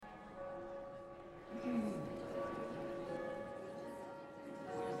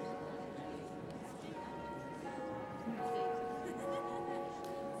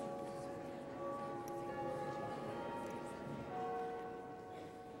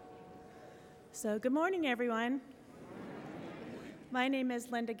So good morning, everyone. My name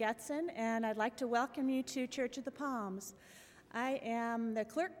is Linda Getson, and I'd like to welcome you to Church of the Palms. I am the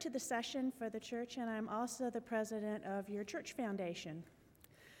clerk to the session for the church, and I'm also the president of your church foundation.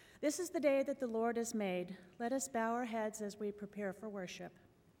 This is the day that the Lord has made. Let us bow our heads as we prepare for worship.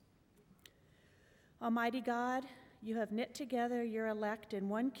 Almighty God, you have knit together your elect in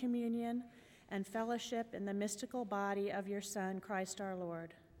one communion and fellowship in the mystical body of your Son, Christ our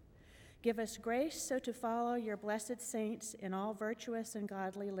Lord. Give us grace so to follow your blessed saints in all virtuous and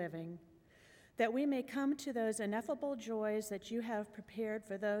godly living, that we may come to those ineffable joys that you have prepared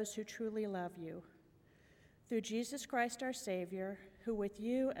for those who truly love you. Through Jesus Christ our Savior, who with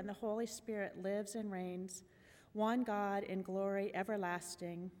you and the Holy Spirit lives and reigns, one God in glory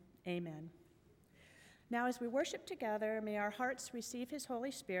everlasting. Amen. Now as we worship together, may our hearts receive his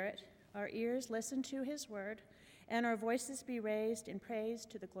Holy Spirit, our ears listen to his word, and our voices be raised in praise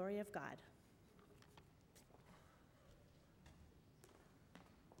to the glory of God.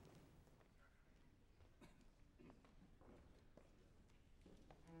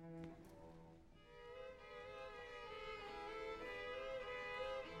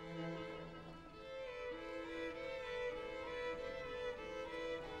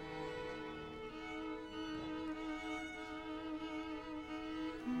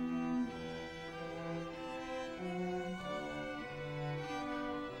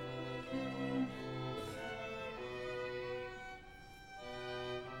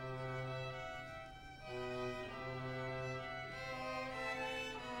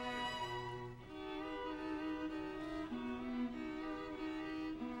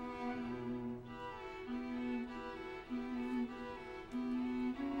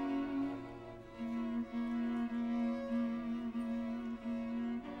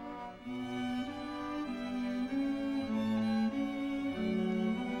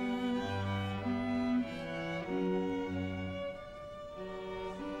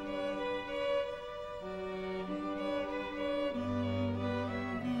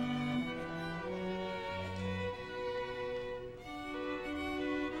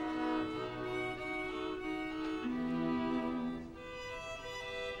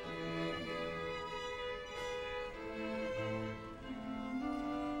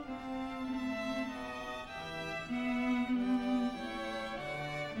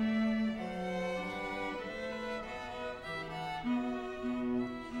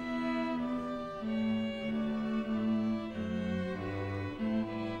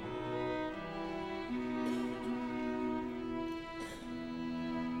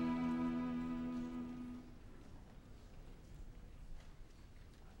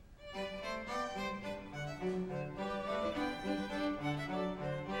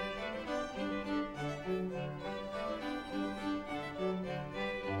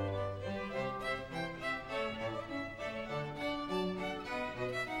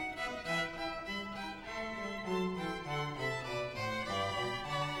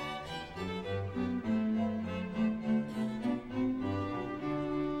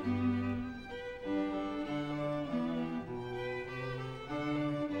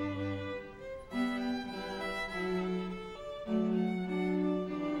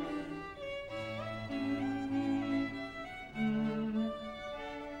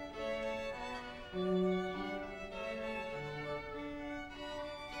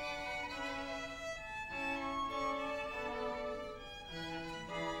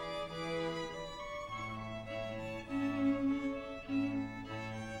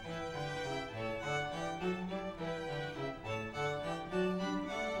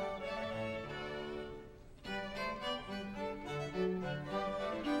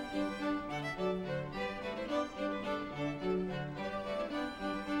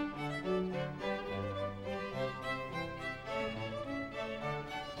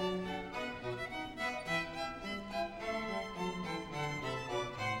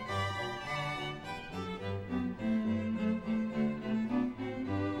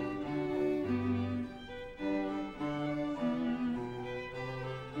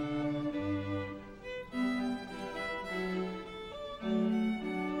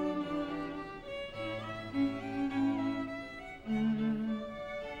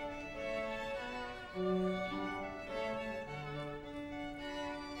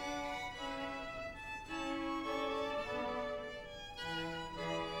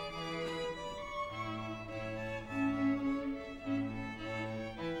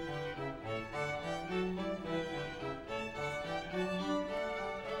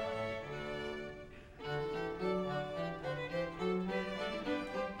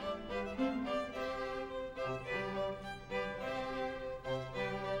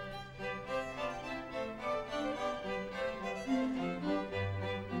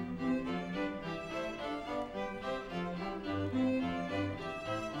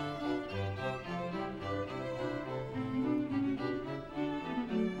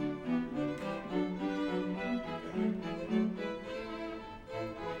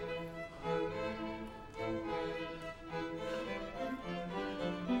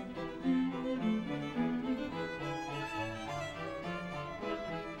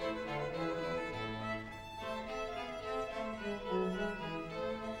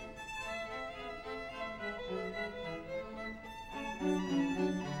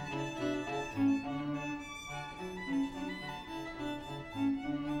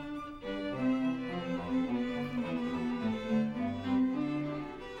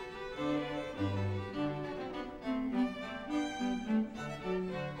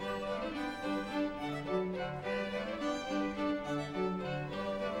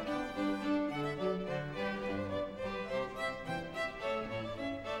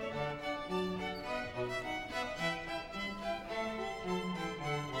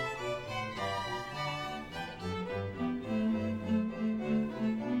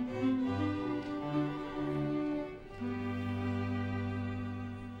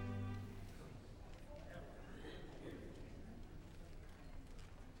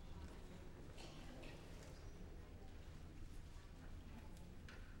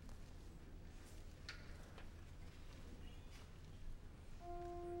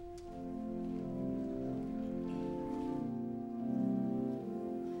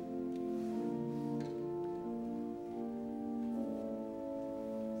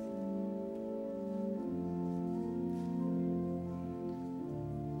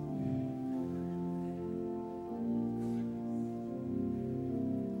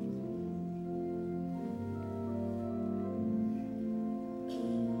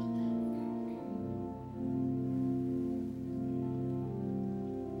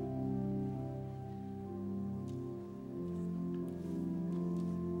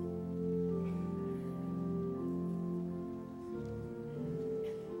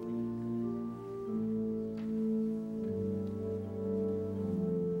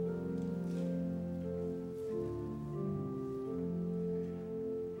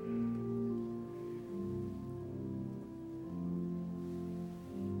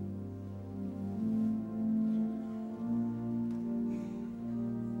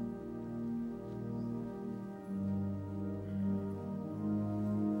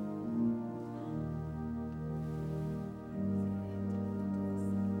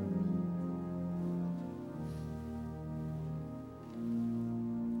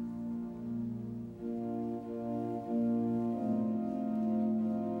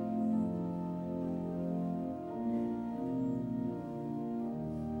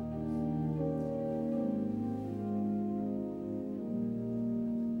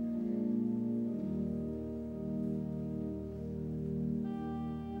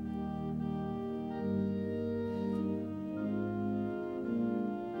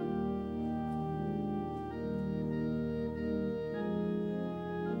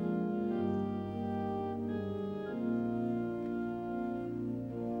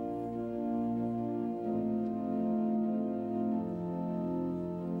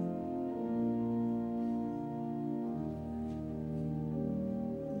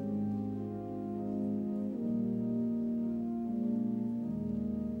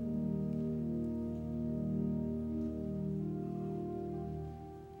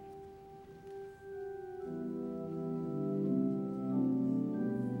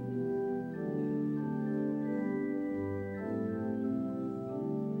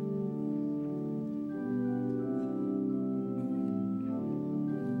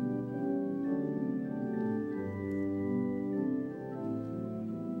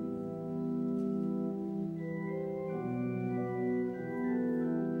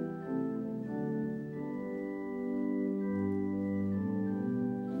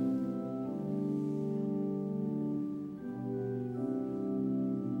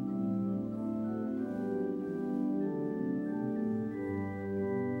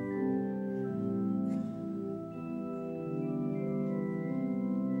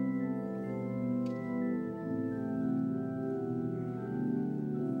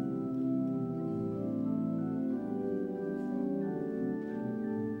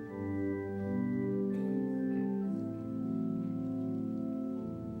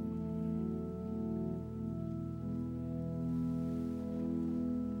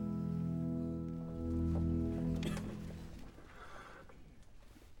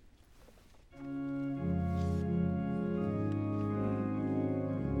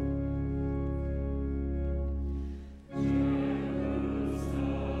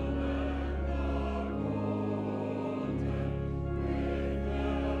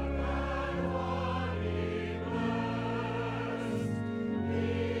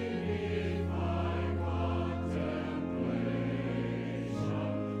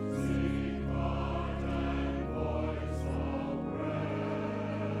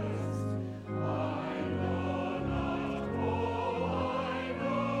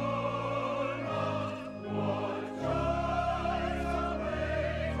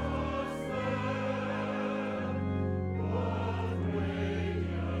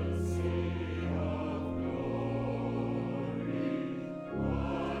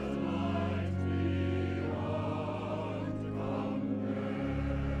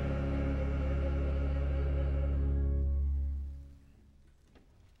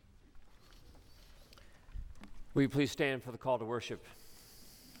 Will you please stand for the call to worship?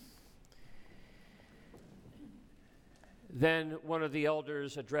 Then one of the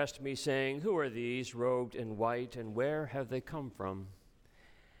elders addressed me, saying, "Who are these robed in white, and where have they come from?"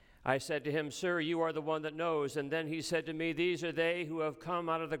 I said to him, "Sir, you are the one that knows." And then he said to me, "These are they who have come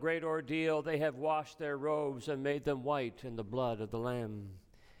out of the great ordeal. They have washed their robes and made them white in the blood of the Lamb.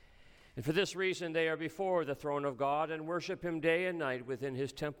 And for this reason they are before the throne of God and worship him day and night within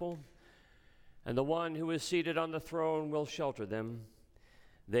his temple. And the one who is seated on the throne will shelter them.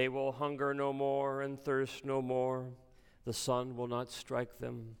 They will hunger no more and thirst no more. The sun will not strike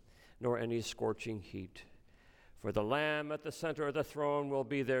them, nor any scorching heat. For the Lamb at the center of the throne will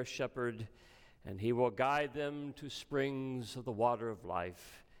be their shepherd, and he will guide them to springs of the water of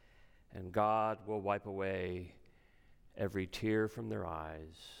life, and God will wipe away every tear from their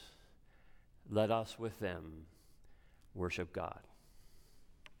eyes. Let us with them worship God."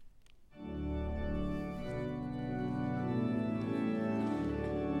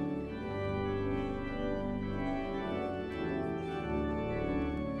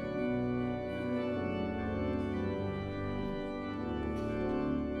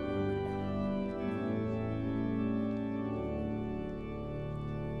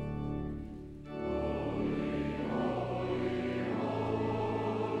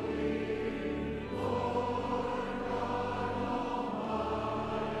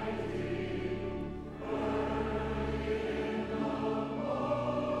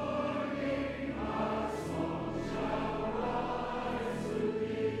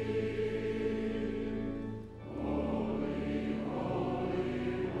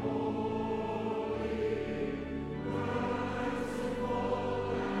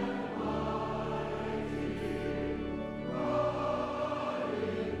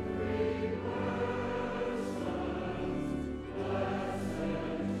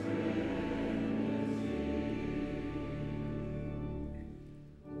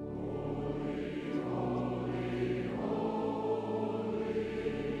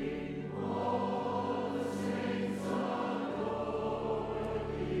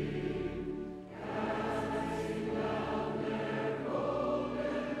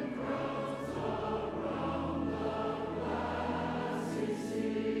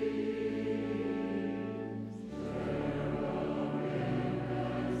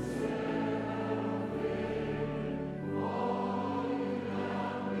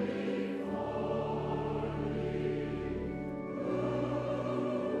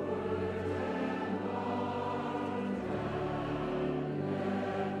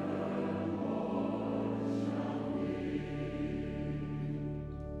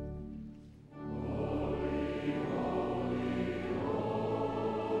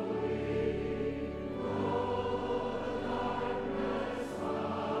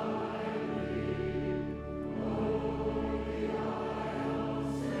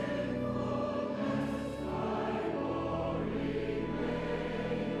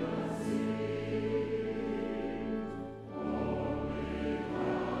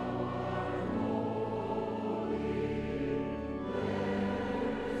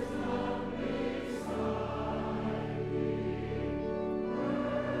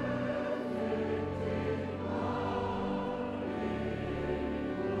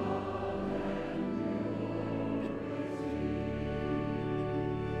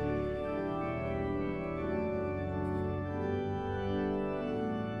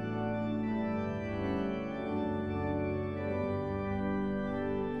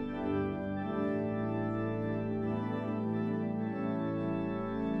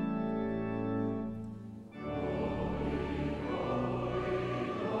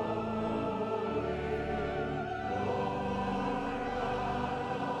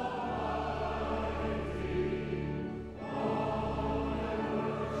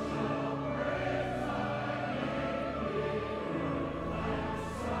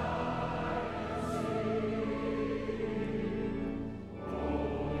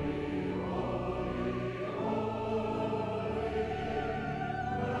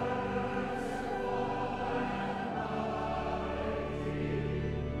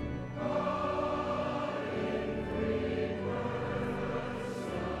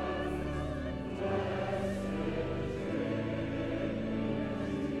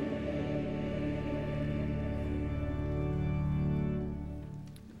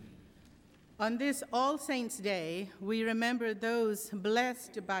 On this All Saints' Day, we remember those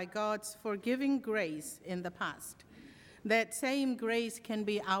blessed by God's forgiving grace in the past. That same grace can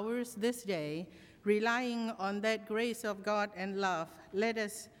be ours this day. Relying on that grace of God and love, let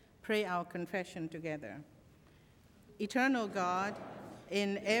us pray our confession together. Eternal God,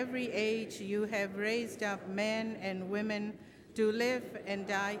 In every age you have raised up men and women to live and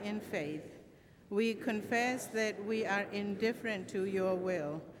die in faith. We confess that we are indifferent to your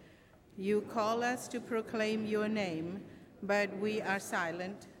will. You call us to proclaim your name, but we are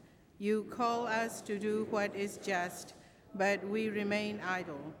silent. You call us to do what is just, but we remain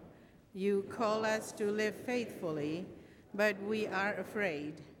idle. You call us to live faithfully, but we are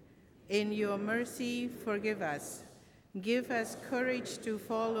afraid. In your mercy, forgive us. Give us courage to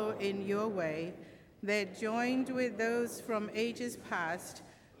follow in your way, that joined with those from ages past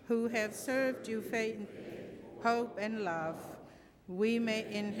who have served you faith, hope, and love, we may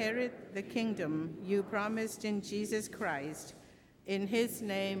inherit the kingdom you promised in Jesus Christ. In his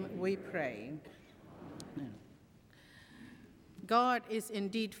name we pray. God is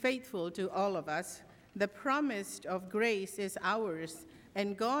indeed faithful to all of us. The promise of grace is ours,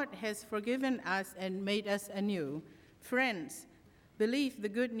 and God has forgiven us and made us anew. Friends, believe the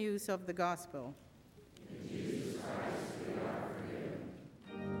good news of the gospel. In Jesus Christ, we are forgiven.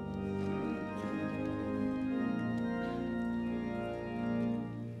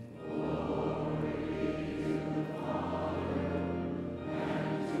 Glory be to the Father,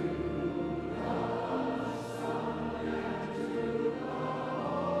 and to the Son, and to the Holy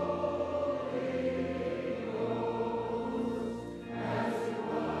Ghost, as it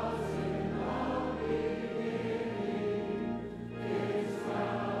was in the beginning, is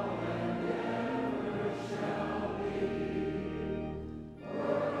now, and ever shall be,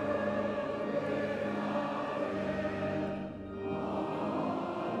 world without end.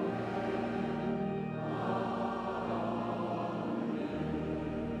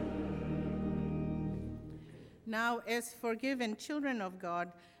 Now, as forgiven children of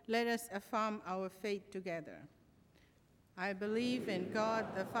God, let us affirm our faith together. I believe in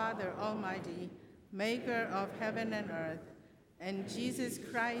God, the Father Almighty, maker of heaven and earth, and Jesus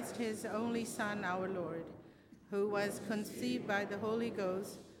Christ, his only Son, our Lord, who was conceived by the Holy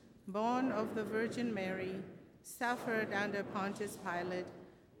Ghost, born of the Virgin Mary, suffered under Pontius Pilate,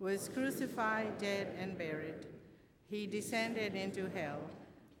 was crucified, dead, and buried. He descended into hell.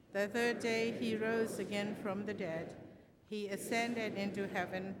 The third day he rose again from the dead. He ascended into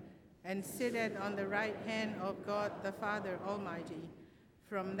heaven and sitteth on the right hand of God the Father Almighty.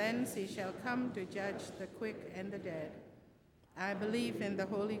 From thence he shall come to judge the quick and the dead. I believe in the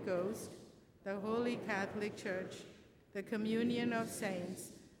Holy Ghost, the Holy Catholic Church, the communion of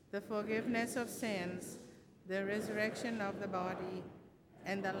saints, the forgiveness of sins, the resurrection of the body,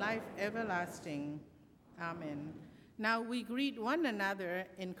 and the life everlasting. Amen. Now we greet one another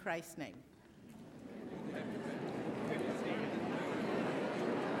in Christ's name.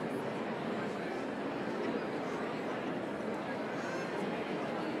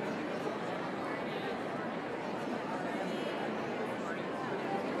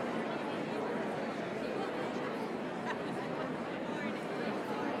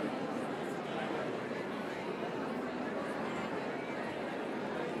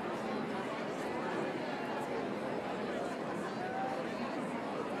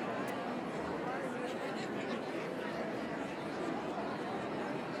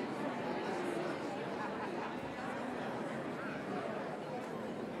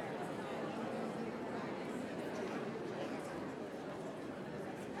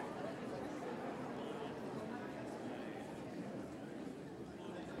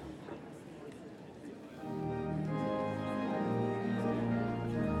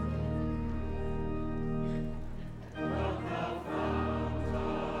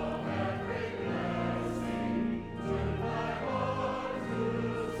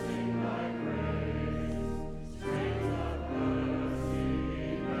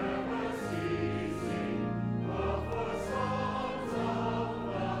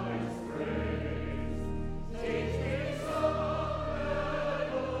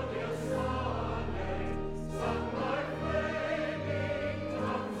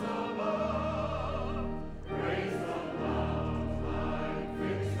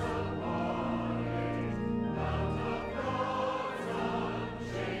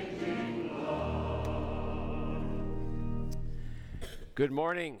 Good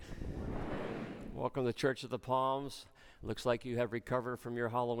morning. Welcome to Church of the Palms. Looks like you have recovered from your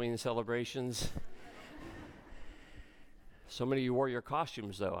Halloween celebrations. So many of you wore your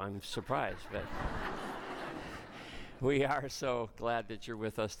costumes, though. I'm surprised, but we are so glad that you're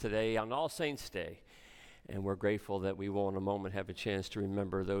with us today on All Saints' Day. And we're grateful that we will in a moment have a chance to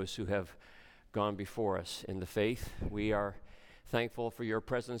remember those who have gone before us in the faith. We are thankful for your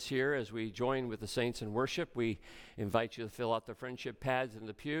presence here as we join with the saints in worship. We invite you to fill out the friendship pads in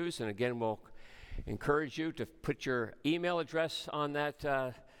the pews, and again, we'll encourage you to put your email address on that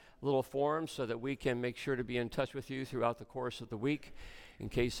little form so that we can make sure to be in touch with you throughout the course of the week in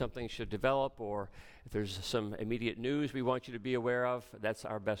case something should develop, or if there's some immediate news we want you to be aware of. That's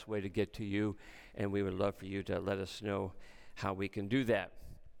our best way to get to you, and we would love for you to let us know how we can do that.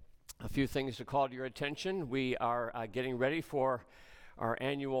 A few things to call to your attention. We are getting ready for our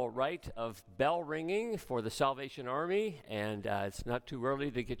annual rite of bell ringing for the Salvation Army, and it's not too early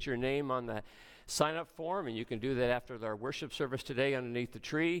to get your name on the sign-up form, and you can do that after our worship service today underneath the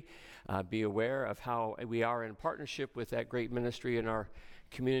tree. Be aware of how we are in partnership with that great ministry in our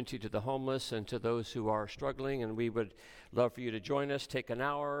community to the homeless and to those who are struggling, and we would love for you to join us. Take an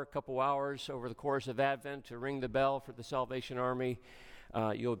hour, a couple hours over the course of Advent to ring the bell for the Salvation Army.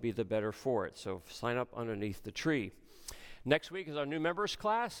 You'll be the better for it. So sign up underneath the tree. Next week is our new members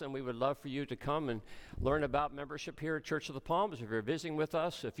class, and we would love for you to come and learn about membership here at Church of the Palms. If you're visiting with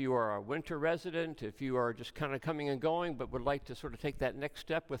us, if you are a winter resident, if you are just kind of coming and going but would like to sort of take that next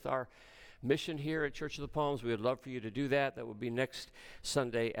step with our mission here at Church of the Palms, we would love for you to do that. That will be next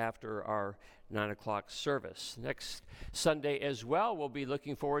Sunday after our 9 o'clock service. Next Sunday as well, we'll be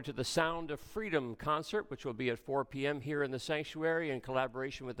looking forward to the Sound of Freedom concert, which will be at 4 p.m. here in the sanctuary in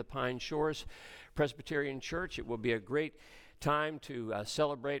collaboration with the Pine Shores Presbyterian Church. It will be a great time to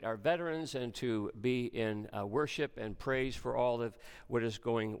celebrate our veterans and to be in worship and praise for all of what is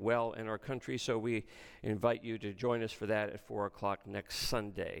going well in our country. So we invite you to join us for that at 4 o'clock next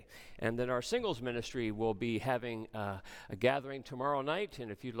Sunday. And then our singles ministry will be having a gathering tomorrow night. And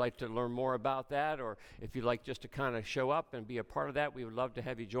if you'd like to learn more about that, or if you'd like just to kind of show up and be a part of that, we would love to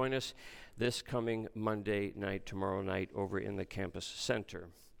have you join us this coming Monday night, tomorrow night, over in the campus center.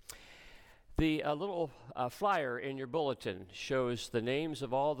 The little flyer in your bulletin shows the names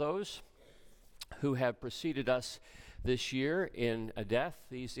of all those who have preceded us this year in a death.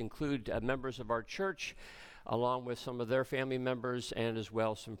 These include members of our church, along with some of their family members, and as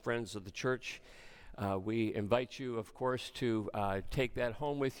well some friends of the church. We invite you, of course, to take that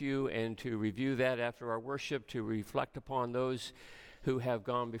home with you and to review that after our worship, to reflect upon those who have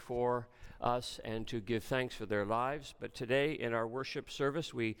gone before us and to give thanks for their lives. But today in our worship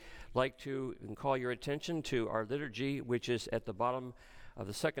service, we like to call your attention to our liturgy, which is at the bottom of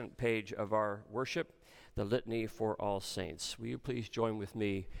the second page of our worship, the Litany for All Saints. Will you please join with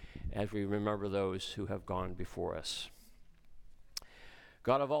me as we remember those who have gone before us?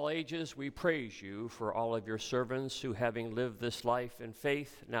 God of all ages, we praise you for all of your servants who, having lived this life in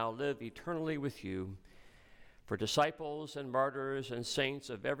faith, now live eternally with you. For disciples and martyrs and saints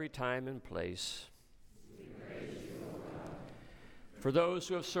of every time and place. We praise you, O God. For those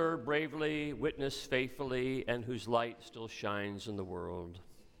who have served bravely, witnessed faithfully, and whose light still shines in the world.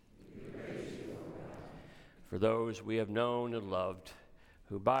 We praise you, O God. For those we have known and loved,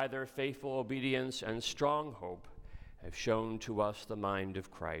 who by their faithful obedience and strong hope have shown to us the mind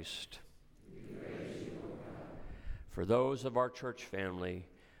of Christ. We praise you, O God. For those of our church family,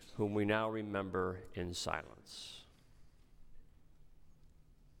 whom we now remember in silence.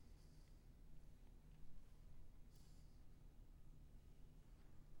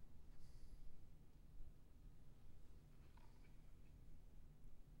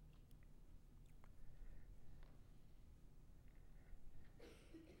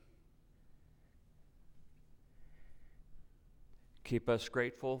 Keep us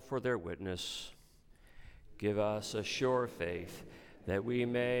grateful for their witness. Give us a sure faith that we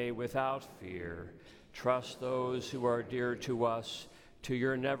may, without fear, trust those who are dear to us to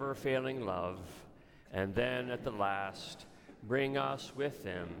your never-failing love, and then at the last, bring us with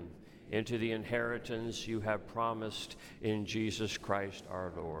them into the inheritance you have promised in Jesus Christ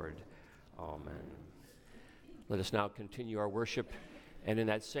our Lord. Amen. Let us now continue our worship and in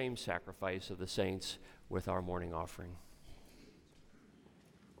that same sacrifice of the saints with our morning offering.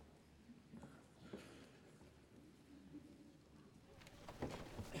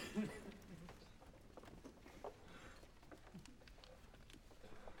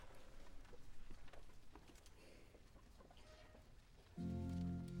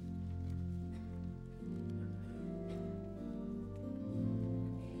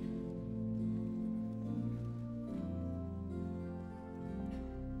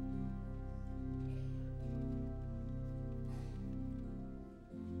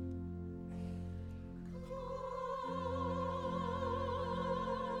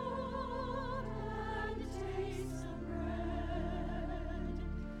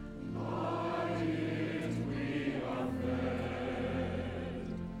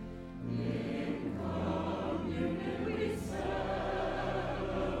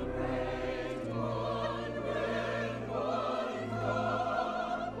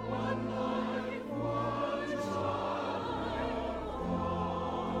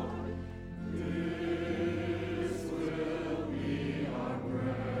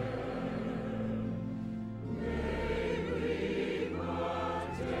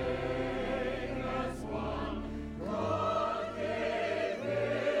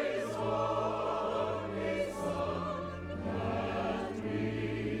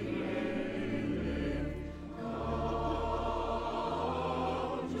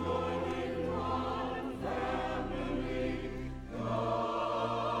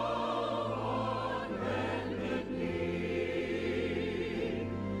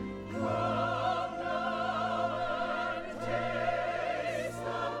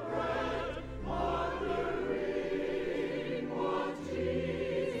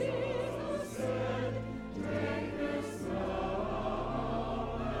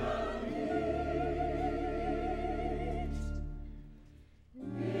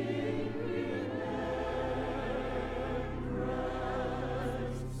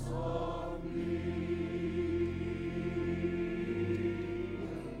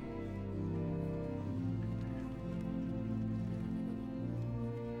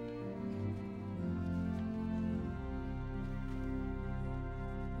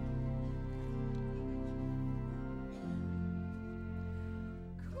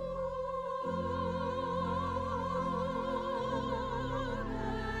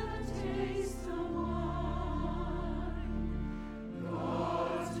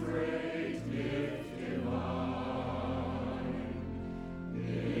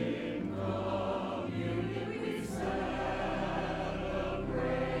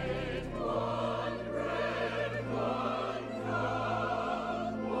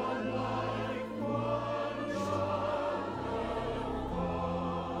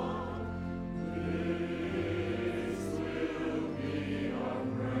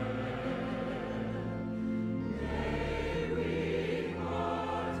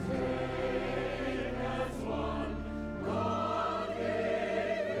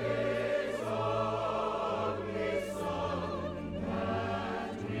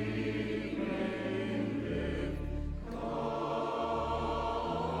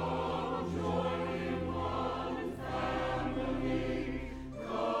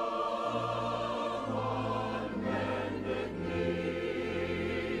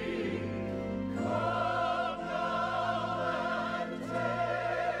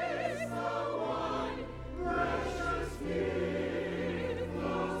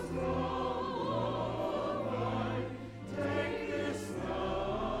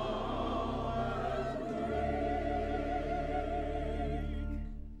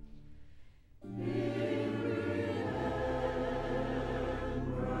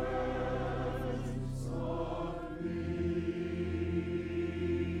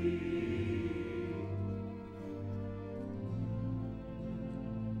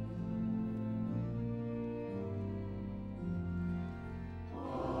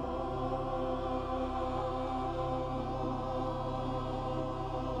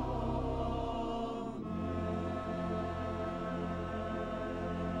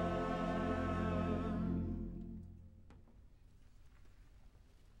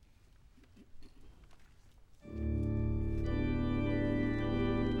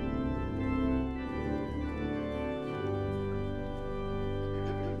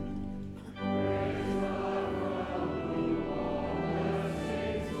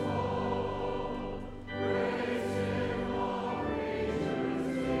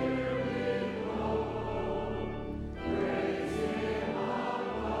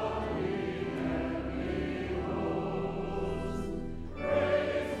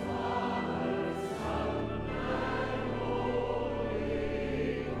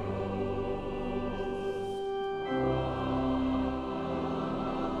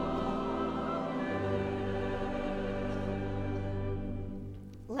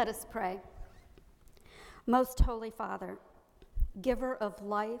 Let us pray. Most Holy Father, giver of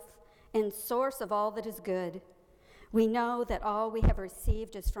life and source of all that is good, we know that all we have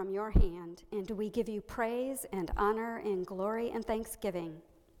received is from your hand, and we give you praise and honor and glory and thanksgiving.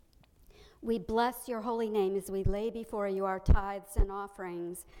 We bless your holy name as we lay before you our tithes and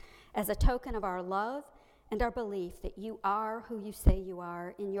offerings as a token of our love and our belief that you are who you say you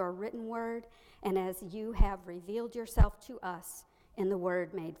are in your written word, and as you have revealed yourself to us in the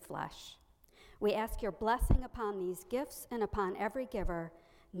Word made flesh. We ask your blessing upon these gifts and upon every giver,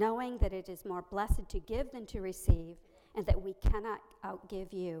 knowing that it is more blessed to give than to receive, and that we cannot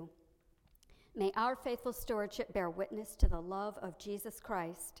outgive you. May our faithful stewardship bear witness to the love of Jesus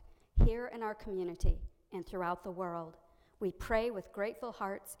Christ here in our community and throughout the world. We pray with grateful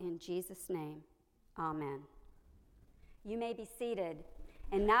hearts in Jesus' name. Amen. You may be seated.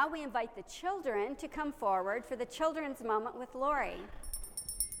 And now we invite the children to come forward for the children's moment with Lori.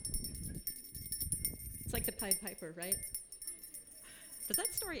 It's like the Pied Piper, right? Does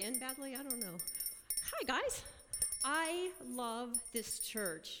that story end badly? I don't know. Hi, guys. I love this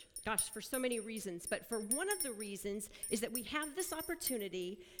church. Gosh, for so many reasons, but for one of the reasons is that we have this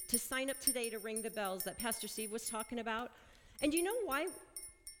opportunity to sign up today to ring the bells that Pastor Steve was talking about. And you know why?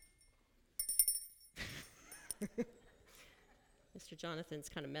 Mr. Jonathan's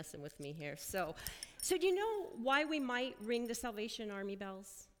kind of messing with me here. So do you know why we might ring the Salvation Army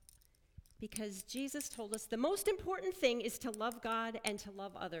bells? Because Jesus told us the most important thing is to love God and to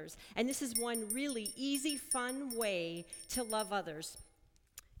love others. And this is one really easy, fun way to love others.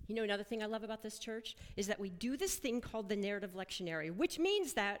 You know, another thing I love about this church is that we do this thing called the narrative lectionary, which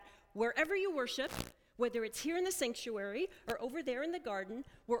means that wherever you worship, whether it's here in the sanctuary or over there in the garden,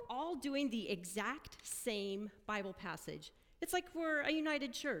 we're all doing the exact same Bible passage. It's like we're a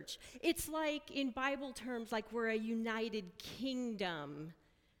united church. It's like, in Bible terms, like we're a united kingdom.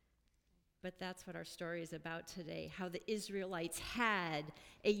 But that's what our story is about today, how the Israelites had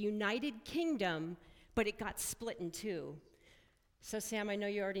a united kingdom, but it got split in two. So, Sam, I know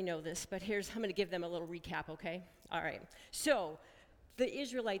you already know this, but I'm going to give them a little recap, okay? All right. So, the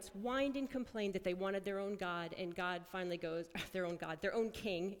Israelites whined and complained that they wanted their own God, and God finally goes, their own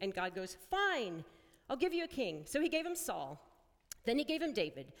king, and God goes, fine, I'll give you a king. So he gave him Saul. Then he gave him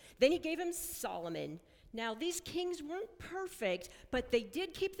David. Then he gave him Solomon. Now, these kings weren't perfect, but they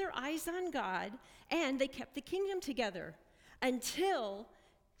did keep their eyes on God, and they kept the kingdom together until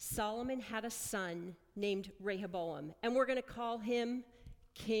Solomon had a son named Rehoboam, and we're going to call him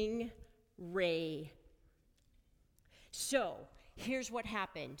King Ray. So, here's what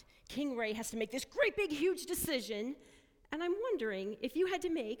happened. King Ray has to make this great big huge decision, and I'm wondering, if you had to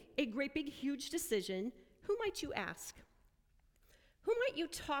make a great big huge decision, who might you ask? Who might you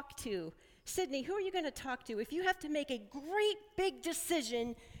talk to? Sydney, who are you going to talk to? If you have to make a great big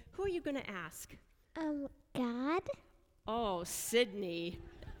decision, who are you going to ask? God. Oh, Sydney,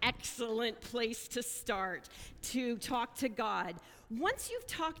 excellent place to start, to talk to God. Once you've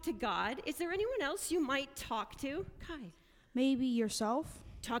talked to God, is there anyone else you might talk to? Kai. Maybe yourself.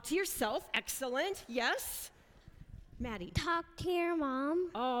 Talk to yourself, excellent, yes. Maddie. Talk to your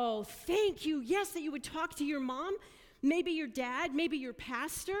mom. Oh, thank you, yes, that you would talk to your mom. Maybe your dad, maybe your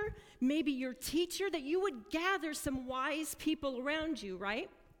pastor, maybe your teacher, that you would gather some wise people around you,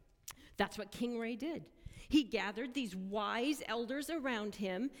 right? That's what King Ray did. He gathered these wise elders around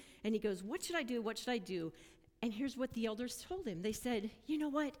him, and he goes, what should I do? What should I do? And here's what the elders told him. They said, you know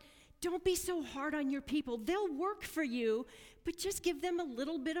what? Don't be so hard on your people. They'll work for you, but just give them a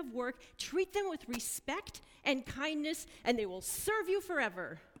little bit of work. Treat them with respect and kindness, and they will serve you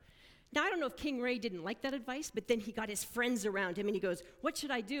forever. Now, I don't know if King Ray didn't like that advice, but then he got his friends around him, and he goes, what should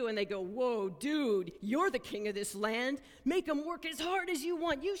I do? And they go, whoa, dude, you're the king of this land. Make them work as hard as you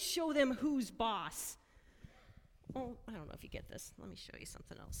want. You show them who's boss. Oh, I don't know if you get this. Let me show you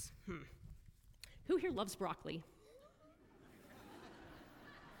something else. Who here loves broccoli?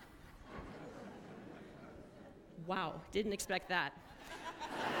 Wow, didn't expect that.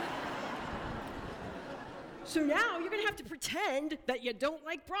 So now you're going to have to pretend that you don't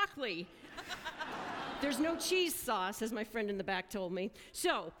like broccoli. There's no cheese sauce, as my friend in the back told me.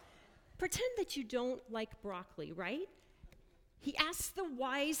 So pretend that you don't like broccoli, right? He asked the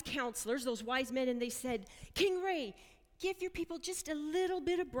wise counselors, those wise men, and they said, King Ray, give your people just a little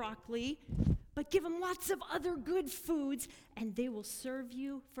bit of broccoli, but give them lots of other good foods, and they will serve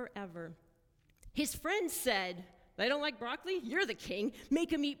you forever. His friends said, they don't like broccoli? You're the king.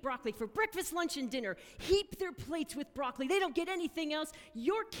 Make them eat broccoli for breakfast, lunch, and dinner. Heap their plates with broccoli. They don't get anything else.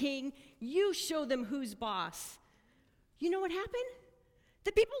 You're king. You show them who's boss. You know what happened?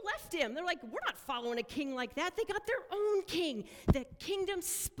 The people left him. They're like, we're not following a king like that. They got their own king. The kingdom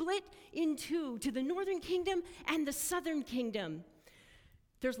split in two, to the northern kingdom and the southern kingdom.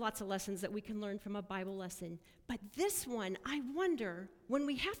 There's lots of lessons that we can learn from a Bible lesson. But this one, I wonder, when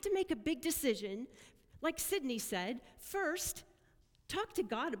we have to make a big decision, like Sydney said, first, talk to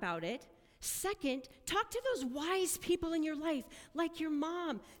God about it. Second, talk to those wise people in your life, like your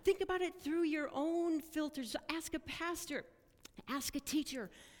mom. Think about it through your own filters. Ask a pastor, ask a teacher,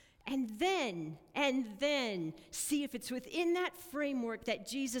 and then see if it's within that framework that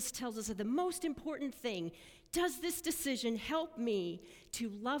Jesus tells us of the most important thing. Does this decision help me to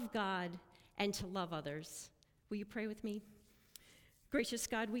love God and to love others? Will you pray with me? Gracious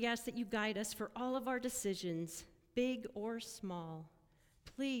God, we ask that you guide us for all of our decisions, big or small.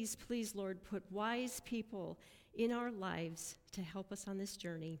 Please, please, Lord, put wise people in our lives to help us on this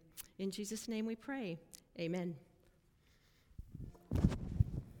journey. In Jesus' name we pray. Amen.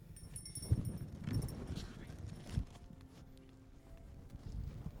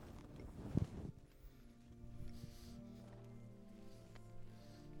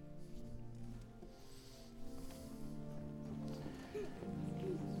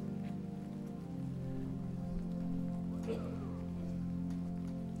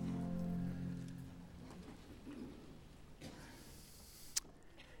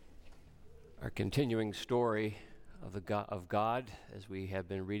 Our continuing story of God, as we have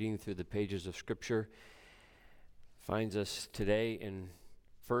been reading through the pages of Scripture, finds us today in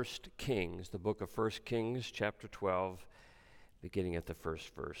 1 Kings, the book of 1 Kings, chapter 12, beginning at the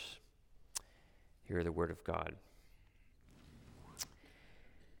first verse. Hear the word of God.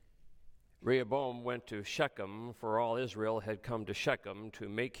 Rehoboam went to Shechem, for all Israel had come to Shechem to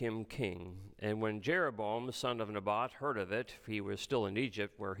make him king. And when Jeroboam, son of Nebat, heard of it, he was still in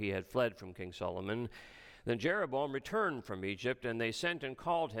Egypt, where he had fled from King Solomon. Then Jeroboam returned from Egypt, and they sent and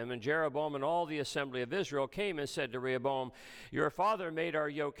called him. And Jeroboam and all the assembly of Israel came and said to Rehoboam, "Your father made our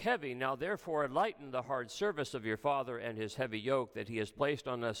yoke heavy. Now therefore lighten the hard service of your father and his heavy yoke that he has placed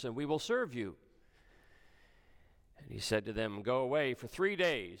on us, and we will serve you." And he said to them, "Go away for 3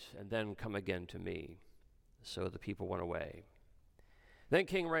 days, and then come again to me." So the people went away. Then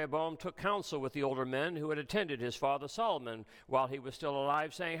King Rehoboam took counsel with the older men who had attended his father Solomon while he was still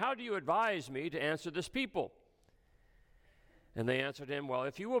alive, saying, "How do you advise me to answer this people?" And they answered him, "Well,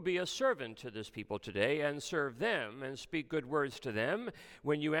 if you will be a servant to this people today and serve them and speak good words to them,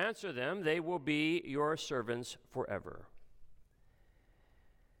 when you answer them, they will be your servants forever."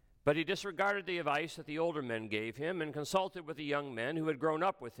 But he disregarded the advice that the older men gave him and consulted with the young men who had grown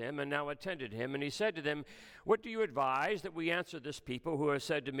up with him and now attended him. And he said to them, "What do you advise that we answer this people who have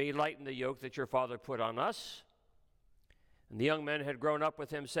said to me, 'Lighten the yoke that your father put on us'?" And the young men who had grown up with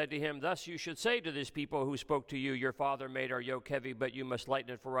him said to him, "Thus you should say to these people who spoke to you, 'Your father made our yoke heavy, but you must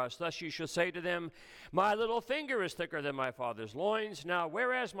lighten it for us.' Thus you should say to them, 'My little finger is thicker than my father's loins. Now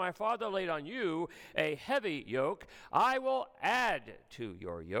whereas my father laid on you a heavy yoke, I will add to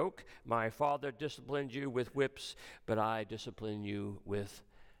your yoke. My father disciplined you with whips, but I discipline you with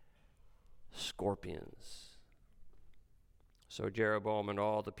scorpions.'" So Jeroboam and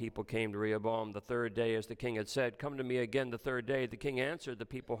all the people came to Rehoboam the third day, as the king had said, "Come to me again the third day." The king answered the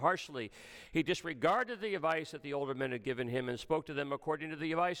people harshly. He disregarded the advice that the older men had given him and spoke to them according to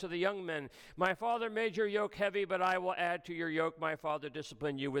the advice of the young men. "My father made your yoke heavy, but I will add to your yoke. My father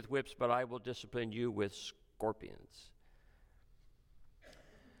disciplined you with whips, but I will discipline you with scorpions."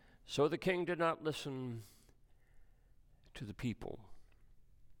 So the king did not listen to the people,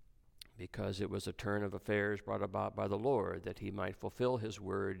 because it was a turn of affairs brought about by the Lord, that he might fulfill his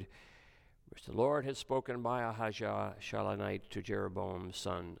word, which the Lord had spoken by Ahijah Shilonite to Jeroboam,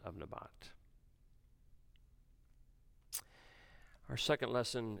 son of Nebat. Our second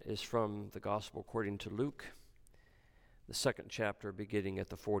lesson is from the Gospel according to Luke, the second chapter, beginning at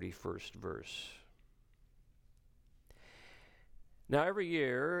the 41st verse. Now every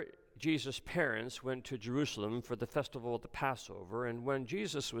year, Jesus' parents went to Jerusalem for the festival of the Passover, and when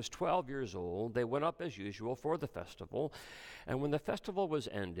Jesus was 12 years old, they went up as usual for the festival. And when the festival was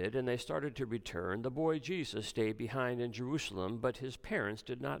ended and they started to return, the boy Jesus stayed behind in Jerusalem, but his parents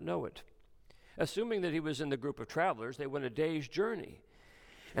did not know it. Assuming that he was in the group of travelers, they went a day's journey.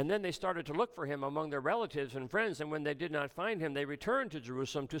 And then they started to look for him among their relatives and friends, and when they did not find him, they returned to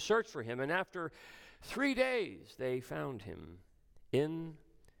Jerusalem to search for him. And after 3 days, they found him in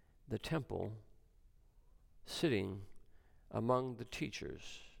the temple, sitting among the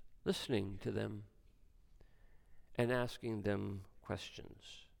teachers, listening to them and asking them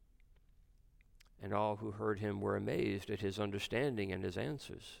questions. And all who heard him were amazed at his understanding and his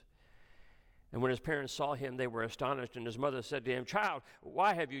answers. And when his parents saw him, they were astonished, and his mother said to him, "Child,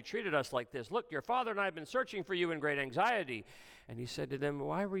 why have you treated us like this? Look, your father and I have been searching for you in great anxiety." And he said to them,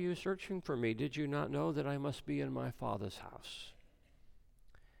 "Why were you searching for me? Did you not know that I must be in my Father's house?"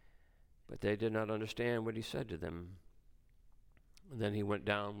 But they did not understand what he said to them. And then he went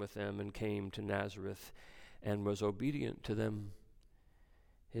down with them and came to Nazareth and was obedient to them.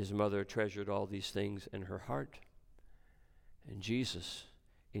 His mother treasured all these things in her heart. And Jesus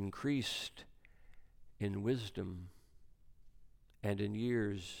increased in wisdom and in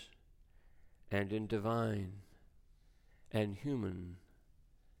years and in divine and human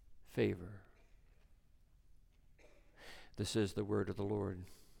favor. This is the word of the Lord.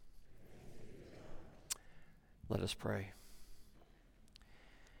 Let us pray.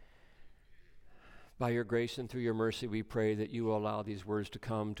 By your grace and through your mercy, we pray that you will allow these words to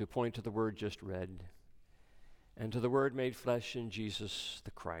come to point to the word just read and to the word made flesh in Jesus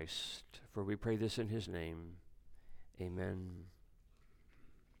the Christ. For we pray this in his name. Amen.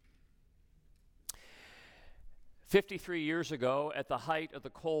 53 years ago, at the height of the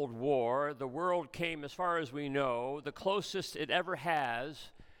Cold War, the world came, as far as we know, the closest it ever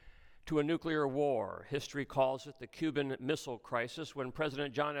has to a nuclear war. History calls it the Cuban Missile Crisis, when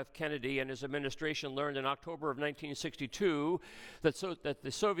President John F. Kennedy and his administration learned in October of 1962 that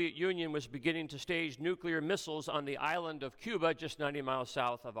the Soviet Union was beginning to stage nuclear missiles on the island of Cuba, just 90 miles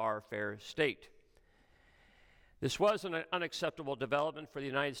south of our fair state. This was an unacceptable development for the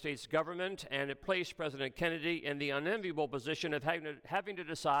United States government, and it placed President Kennedy in the unenviable position of having to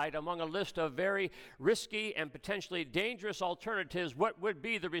decide among a list of very risky and potentially dangerous alternatives what would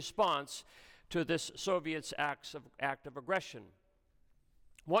be the response to this Soviet's act of aggression.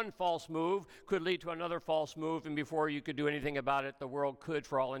 One false move could lead to another false move, and before you could do anything about it, the world could,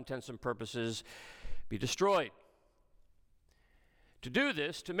 for all intents and purposes, be destroyed. To do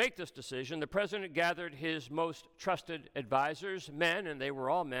this, to make this decision, the president gathered his most trusted advisors, men, and they were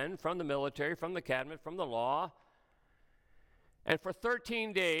all men, from the military, from the cabinet, from the law. And for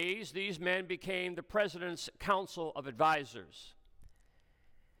 13 days, these men became the president's council of advisors.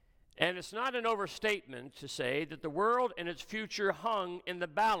 And it's not an overstatement to say that the world and its future hung in the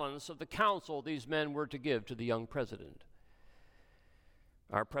balance of the counsel these men were to give to the young president.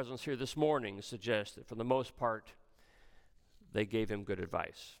 Our presence here this morning suggests that for the most part, they gave him good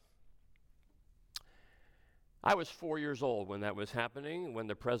advice. I was 4 years old when that was happening, when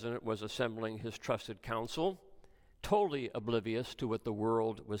the president was assembling his trusted council, totally oblivious to what the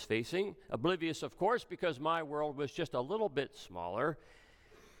world was facing. Oblivious, of course, because my world was just a little bit smaller.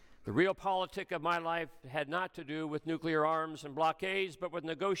 The real politic of my life had not to do with nuclear arms and blockades, but with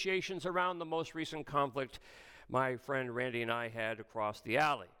negotiations around the most recent conflict my friend Randy and I had across the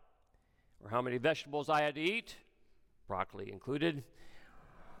alley, or how many vegetables I had to eat, broccoli included,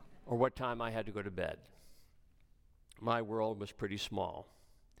 or what time I had to go to bed. My world was pretty small.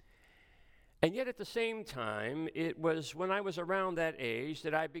 And yet at the same time, it was when I was around that age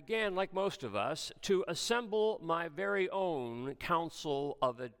that I began, like most of us, to assemble my very own council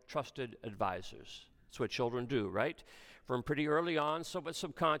of trusted advisors. That's what children do, right? From pretty early on, somewhat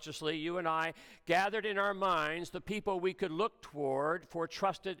subconsciously, you and I gathered in our minds the people we could look toward for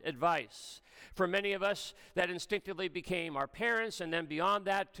trusted advice. For many of us, that instinctively became our parents, and then beyond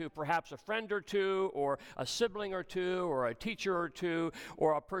that to perhaps a friend or two, or a sibling or two, or a teacher or two,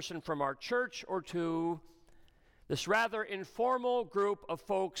 or a person from our church or two. This rather informal group of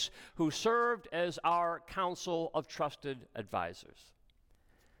folks who served as our council of trusted advisors.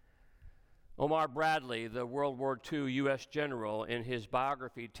 Omar Bradley, the World War II U.S. general, in his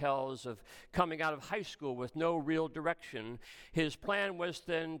biography tells of coming out of high school with no real direction. His plan was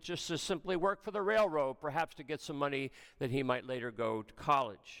then just to simply work for the railroad, perhaps to get some money that he might later go to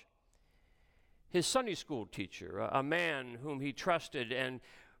college. His Sunday school teacher, a man whom he trusted and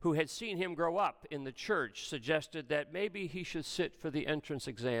who had seen him grow up in the church, suggested that maybe he should sit for the entrance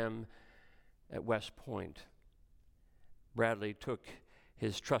exam at West Point. Bradley took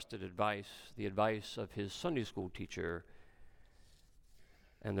his trusted advice, the advice of his Sunday school teacher,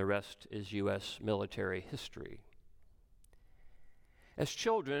 and the rest is U.S. military history. As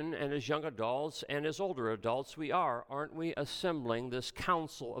children and as young adults and as older adults, we are, aren't we, assembling this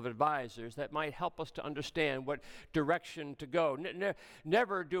council of advisors that might help us to understand what direction to go.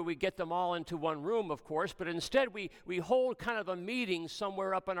 Never do we get them all into one room, of course, but instead we hold kind of a meeting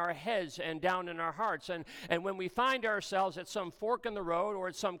somewhere up in our heads and down in our hearts. And when we find ourselves at some fork in the road or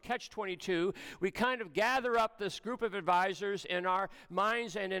at some catch-22, we kind of gather up this group of advisors in our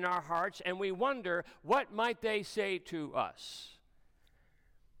minds and in our hearts, and we wonder, what might they say to us?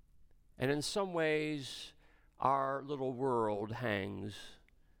 And in some ways, our little world hangs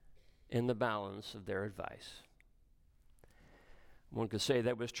in the balance of their advice. One could say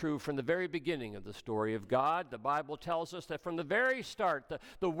that was true from the very beginning of the story of God. The Bible tells us that from the very start,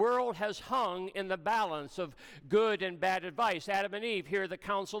 the world has hung in the balance of good and bad advice. Adam and Eve hear the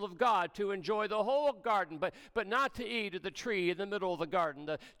counsel of God to enjoy the whole garden, but not to eat of the tree in the middle of the garden,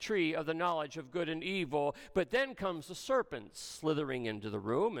 the tree of the knowledge of good and evil. But then comes the serpent slithering into the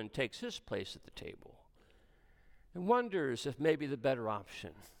room and takes his place at the table and wonders if maybe the better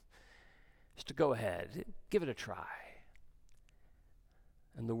option is to go ahead, give it a try.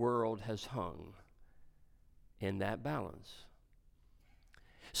 And the world has hung in that balance.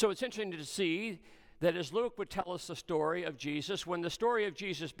 So it's interesting to see that as Luke would tell us the story of Jesus, when the story of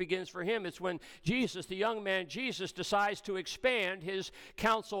Jesus begins for him, it's when Jesus, the young man Jesus, decides to expand his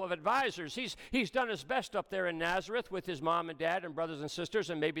council of advisors. He's done his best up there in Nazareth with his mom and dad and brothers and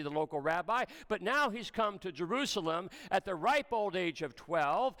sisters and maybe the local rabbi, but now he's come to Jerusalem at the ripe old age of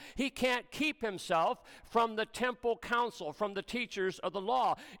 12. He can't keep himself from the temple council, from the teachers of the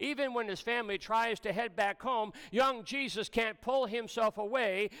law. Even when his family tries to head back home, young Jesus can't pull himself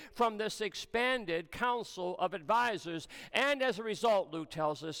away from this expanded council of advisors, and as a result, Luke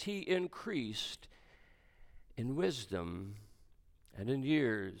tells us, he increased in wisdom and in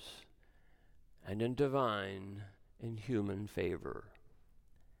years and in divine and human favor.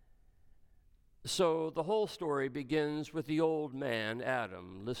 So the whole story begins with the old man,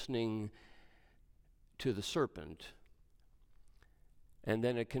 Adam, listening to the serpent, and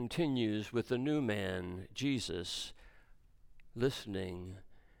then it continues with the new man, Jesus, listening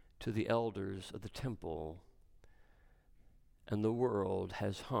to the elders of the temple, and the world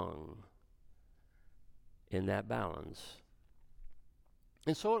has hung in that balance.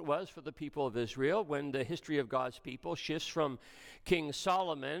 And so it was for the people of Israel when the history of God's people shifts from King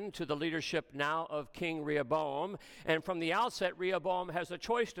Solomon to the leadership now of King Rehoboam. And from the outset, Rehoboam has a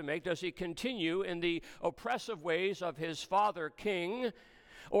choice to make. Does he continue in the oppressive ways of his father king,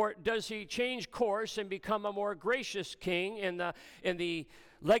 or does he change course and become a more gracious king in the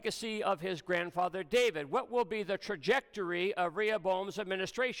legacy of his grandfather David? What will be the trajectory of Rehoboam's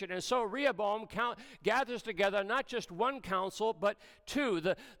administration? And so Rehoboam gathers together not just one council, but two.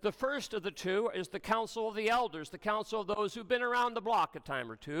 The first of the two is the council of the elders, the council of those who've been around the block a time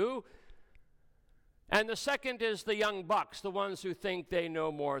or two. And the second is the young bucks, the ones who think they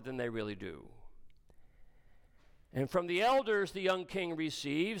know more than they really do. And from the elders, the young king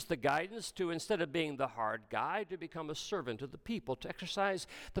receives the guidance to, instead of being the hard guy, to become a servant of the people, to exercise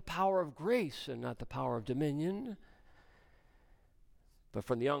the power of grace and not the power of dominion. But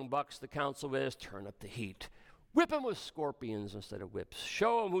from the young bucks, the counsel is, turn up the heat. Whip them with scorpions instead of whips.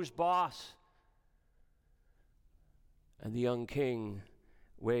 Show them who's boss. And the young king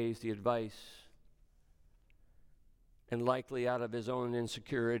weighs the advice, and likely out of his own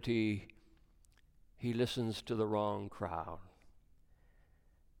insecurity, he listens to the wrong crowd,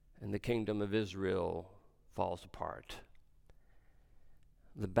 and the kingdom of Israel falls apart.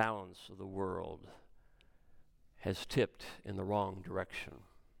 The balance of the world has tipped in the wrong direction.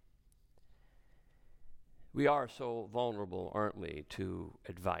 We are so vulnerable, aren't we, to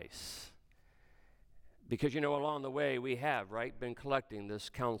advice? Because, along the way we have, been collecting this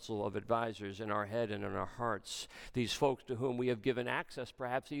council of advisors in our head and in our hearts, these folks to whom we have given access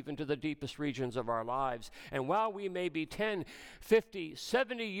perhaps even to the deepest regions of our lives. And while we may be 10, 50,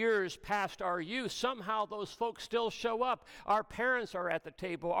 70 years past our youth, somehow those folks still show up. Our parents are at the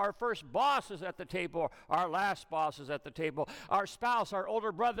table. Our first boss is at the table. Our last boss is at the table. Our spouse, our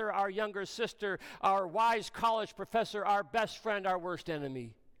older brother, our younger sister, our wise college professor, our best friend, our worst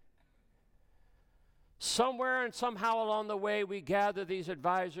enemy. Somewhere and somehow along the way, we gather these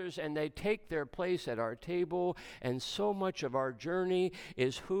advisors and they take their place at our table. And so much of our journey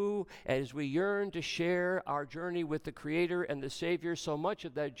is as we yearn to share our journey with the Creator and the Savior, so much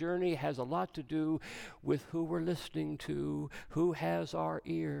of that journey has a lot to do with who we're listening to, who has our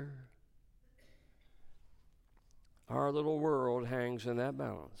ear. Our little world hangs in that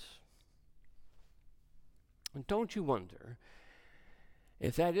balance. And don't you wonder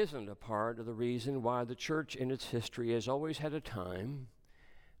if that isn't a part of the reason why the church in its history has always had a time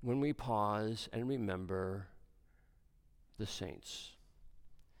when we pause and remember the saints.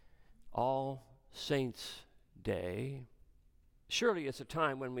 All Saints' Day. Surely it's a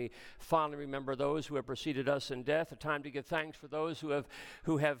time when we fondly remember those who have preceded us in death, a time to give thanks for those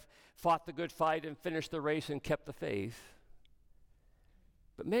who have fought the good fight and finished the race and kept the faith.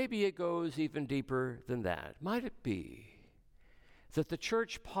 But maybe it goes even deeper than that. Might it be that the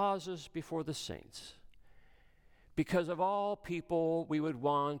church pauses before the saints because of all people we would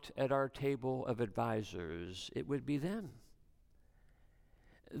want at our table of advisors, it would be them.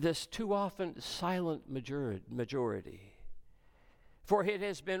 this too often silent majority. For it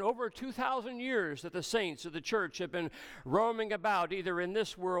has been over 2,000 years that the saints of the church have been roaming about either in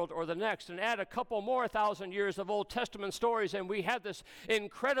this world or the next. And add a couple more 1,000 years of Old Testament stories, and we have this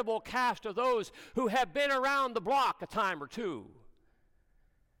incredible cast of those who have been around the block a time or two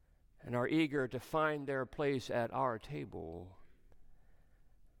and are eager to find their place at our table.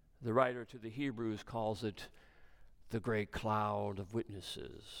 The writer to the Hebrews calls it the great cloud of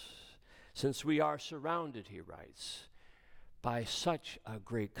witnesses. Since we are surrounded, he writes, by such a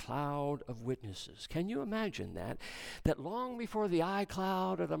great cloud of witnesses. Can you imagine that? That long before the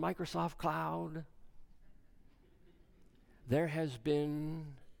iCloud or the Microsoft Cloud, there has been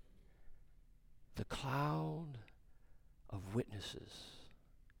the cloud of witnesses.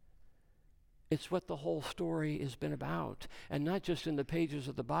 It's what the whole story has been about. And not just in the pages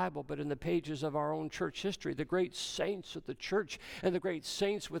of the Bible, but in the pages of our own church history. The great saints of the church and the great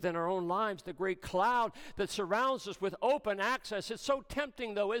saints within our own lives. The great cloud that surrounds us with open access. It's so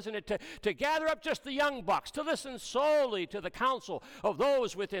tempting, though, isn't it, to gather up just the young bucks, to listen solely to the counsel of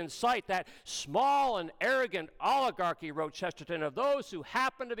those within sight. That small and arrogant oligarchy, wrote Chesterton, of those who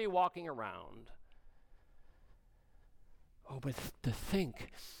happen to be walking around. Oh, but to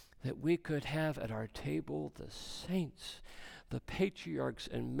think that we could have at our table the saints, the patriarchs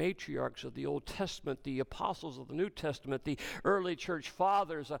and matriarchs of the Old Testament, the apostles of the New Testament, the early church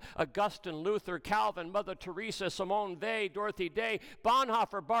fathers, Augustine, Luther, Calvin, Mother Teresa, Simone Weil, Dorothy Day,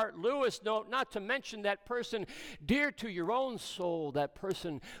 Bonhoeffer, Bart Lewis, not to mention that person dear to your own soul, that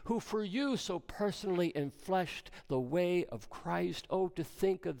person who for you so personally enfleshed the way of Christ. Oh, to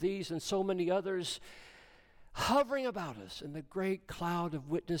think of these and so many others hovering about us in the great cloud of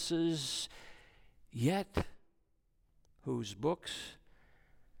witnesses, yet whose books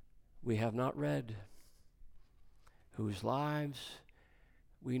we have not read, whose lives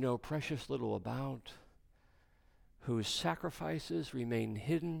we know precious little about, whose sacrifices remain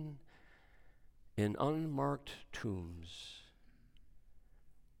hidden in unmarked tombs.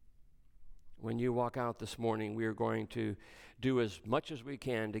 When you walk out this morning, we are going to do as much as we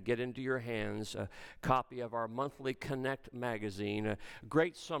can to get into your hands a copy of our monthly Connect magazine, a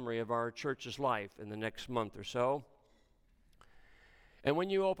great summary of our church's life in the next month or so. And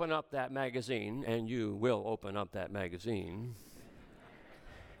when you open up that magazine, and you will open up that magazine,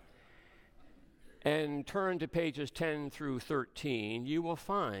 and turn to pages 10 through 13, you will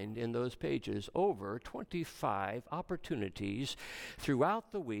find in those pages over 25 opportunities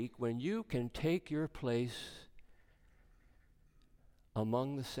throughout the week when you can take your place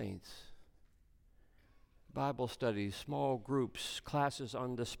among the saints. Bible studies, small groups, classes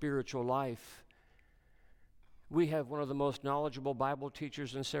on the spiritual life. We have one of the most knowledgeable Bible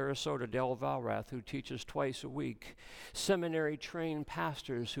teachers in Sarasota, Del Valrath, who teaches twice a week. Seminary-trained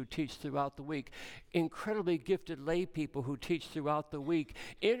pastors who teach throughout the week. Incredibly gifted lay people who teach throughout the week,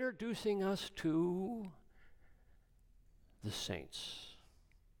 introducing us to the saints,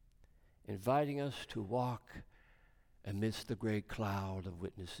 inviting us to walk amidst the great cloud of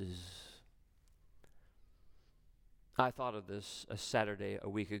witnesses. I thought of this a Saturday a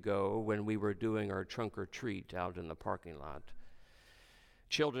week ago when we were doing our trunk or treat out in the parking lot.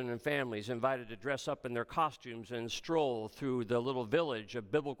 Children and families invited to dress up in their costumes and stroll through the little village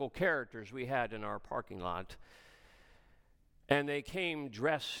of biblical characters we had in our parking lot. And they came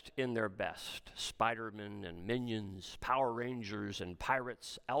dressed in their best, Spider-Men and Minions, Power Rangers and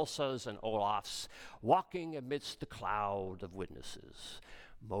Pirates, Elsas and Olafs, walking amidst the cloud of witnesses,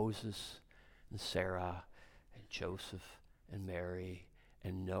 Moses and Sarah and Joseph and Mary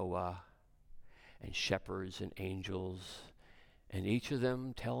and Noah and shepherds and angels, and each of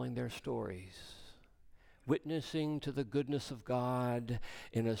them telling their stories, witnessing to the goodness of God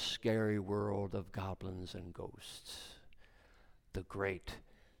in a scary world of goblins and ghosts. The great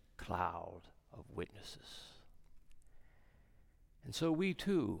cloud of witnesses. And so we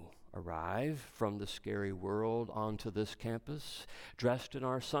too arrive from the scary world onto this campus, dressed in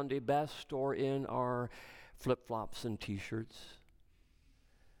our Sunday best or in our flip-flops and t-shirts.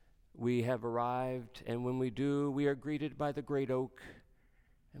 We have arrived, and when we do, we are greeted by the great oak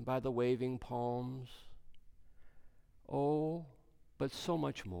and by the waving palms. Oh, but so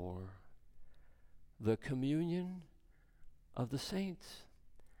much more. The communion of the saints,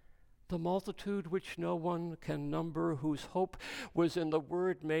 the multitude which no one can number, whose hope was in the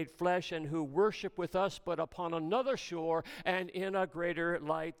Word made flesh, and who worship with us but upon another shore and in a greater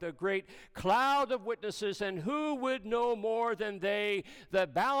light, the great cloud of witnesses, and who would know more than they the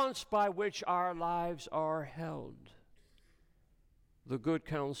balance by which our lives are held? The good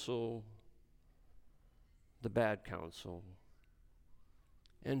counsel, the bad counsel,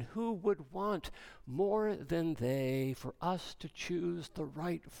 And who would want more than they for us to choose the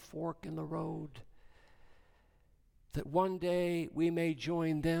right fork in the road, that one day we may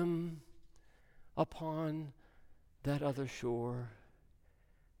join them upon that other shore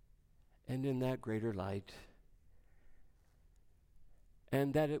and in that greater light,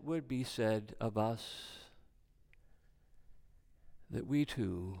 and that it would be said of us that we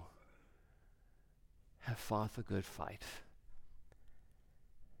too have fought the good fight,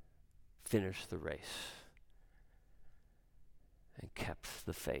 finished the race, and kept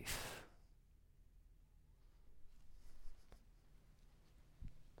the faith.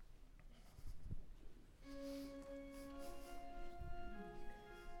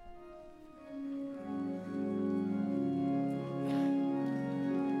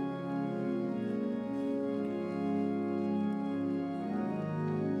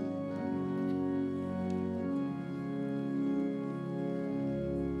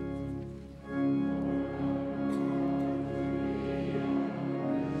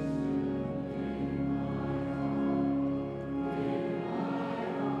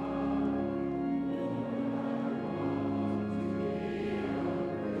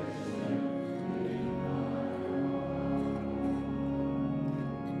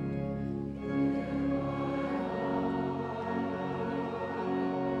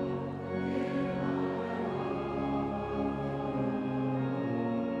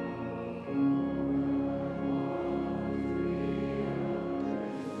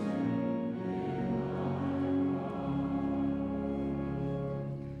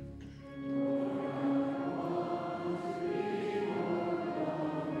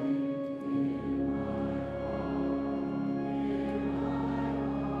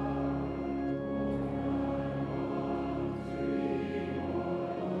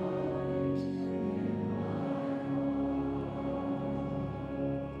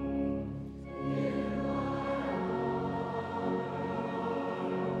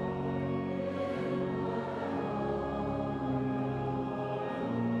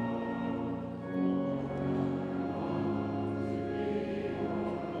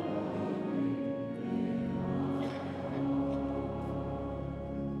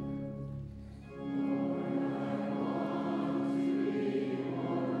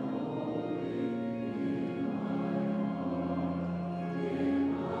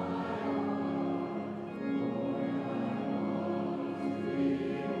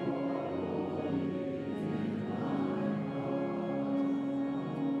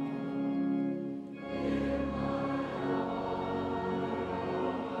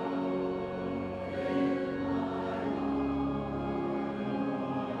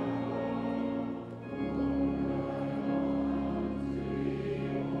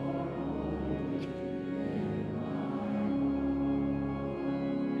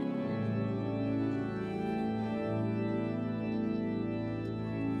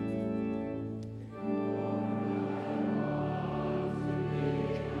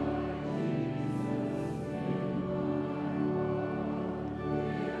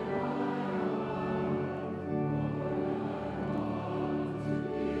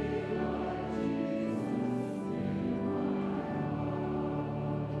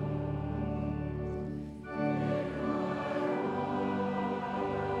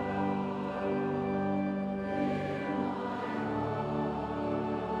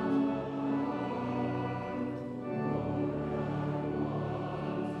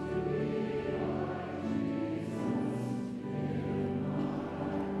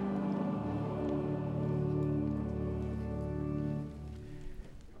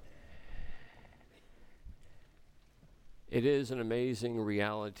 It is an amazing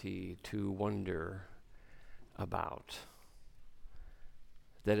reality to wonder about,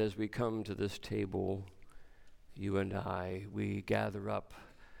 that as we come to this table, you and I, we gather up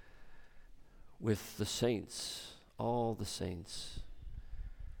with the saints, all the saints.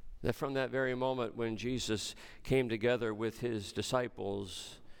 That from that very moment when Jesus came together with his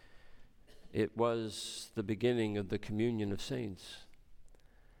disciples, it was the beginning of the communion of saints.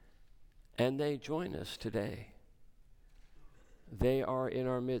 And they join us today. They are in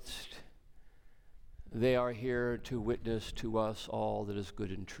our midst. They are here to witness to us all that is good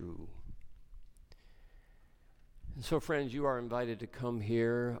and true. And so, friends, you are invited to come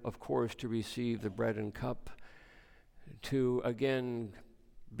here, of course, to receive the bread and cup, to again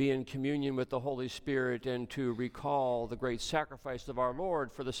be in communion with the Holy Spirit, and to recall the great sacrifice of our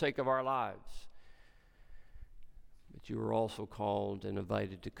Lord for the sake of our lives. But you are also called and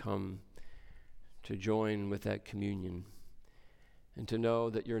invited to come to join with that communion, and to know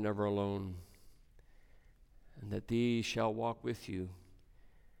that you're never alone, and that these shall walk with you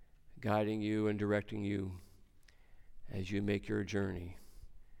guiding you and directing you as you make your journey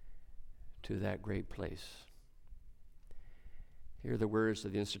to that great place. Hear the words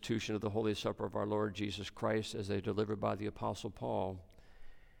of the institution of the Holy Supper of our Lord Jesus Christ as they delivered by the Apostle Paul.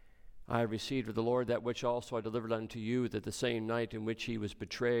 I received of the Lord that which also I delivered unto you, that the same night in which he was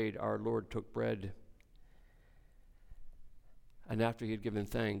betrayed, our Lord took bread. And after he had given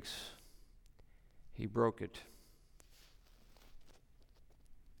thanks, he broke it.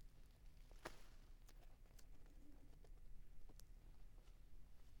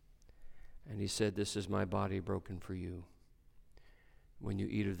 And he said, "This is my body broken for you. When you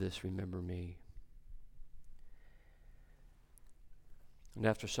eat of this, remember me." And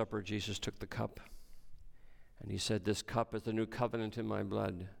after supper, Jesus took the cup, and he said, "This cup is the new covenant in my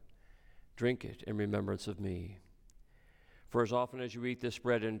blood. Drink it in remembrance of me. For as often as you eat this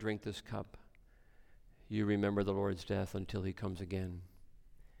bread and drink this cup, you remember the Lord's death until he comes again."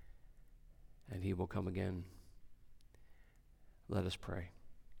 And he will come again. Let us pray.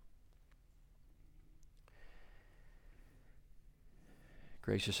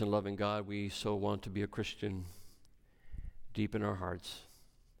 Gracious and loving God, we so want to be a Christian deep in our hearts.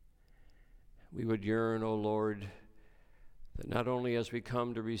 We would yearn, O Lord, that not only as we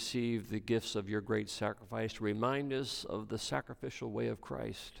come to receive the gifts of your great sacrifice, to remind us of the sacrificial way of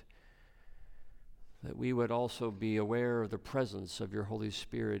Christ, that we would also be aware of the presence of your Holy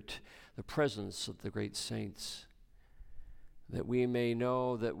Spirit, the presence of the great saints, that we may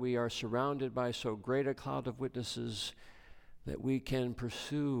know that we are surrounded by so great a cloud of witnesses that we can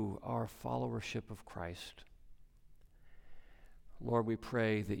pursue our followership of Christ. Lord, we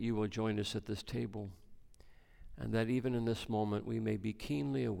pray that you will join us at this table, and that even in this moment we may be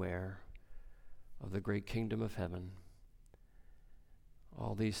keenly aware of the great kingdom of heaven.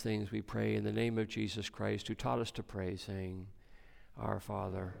 All these things we pray in the name of Jesus Christ, who taught us to pray, saying, "Our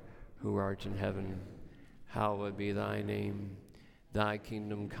Father, who art in heaven, hallowed be thy name. Thy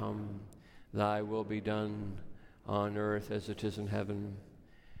kingdom come, thy will be done on earth as it is in heaven.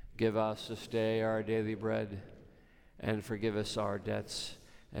 Give us this day our daily bread, and forgive us our debts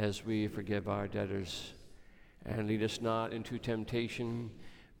as we forgive our debtors. And lead us not into temptation,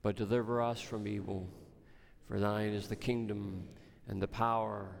 but deliver us from evil. For thine is the kingdom, and the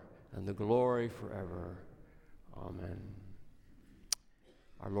power, and the glory forever. Amen."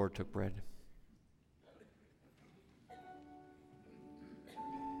 Our Lord took bread.